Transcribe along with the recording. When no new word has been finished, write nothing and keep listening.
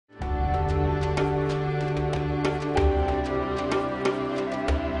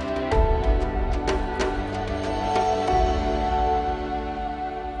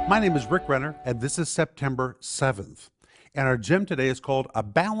My name is Rick Renner, and this is September 7th. And our gem today is called A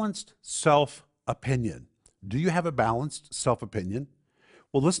Balanced Self-Opinion. Do you have a balanced self-opinion?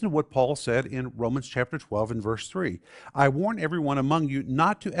 Well, listen to what Paul said in Romans chapter 12 and verse 3. I warn everyone among you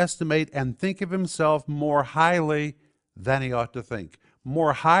not to estimate and think of himself more highly than he ought to think.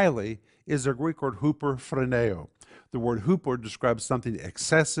 More highly is the Greek word huperphreneo. The word huper describes something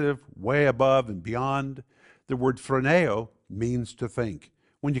excessive, way above and beyond. The word phreneo means to think.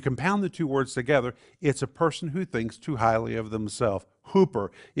 When you compound the two words together, it's a person who thinks too highly of themselves. Huper,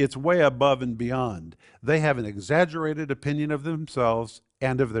 it's way above and beyond. They have an exaggerated opinion of themselves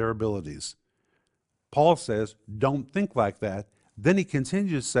and of their abilities. Paul says, don't think like that. Then he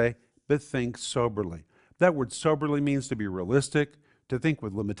continues to say, but think soberly. That word soberly means to be realistic, to think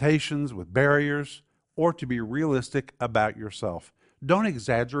with limitations, with barriers, or to be realistic about yourself. Don't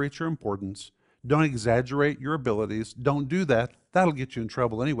exaggerate your importance. Don't exaggerate your abilities. Don't do that. That'll get you in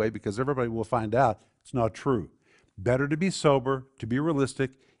trouble anyway because everybody will find out it's not true. Better to be sober, to be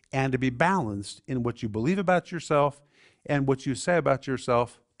realistic, and to be balanced in what you believe about yourself and what you say about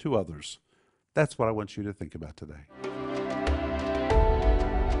yourself to others. That's what I want you to think about today.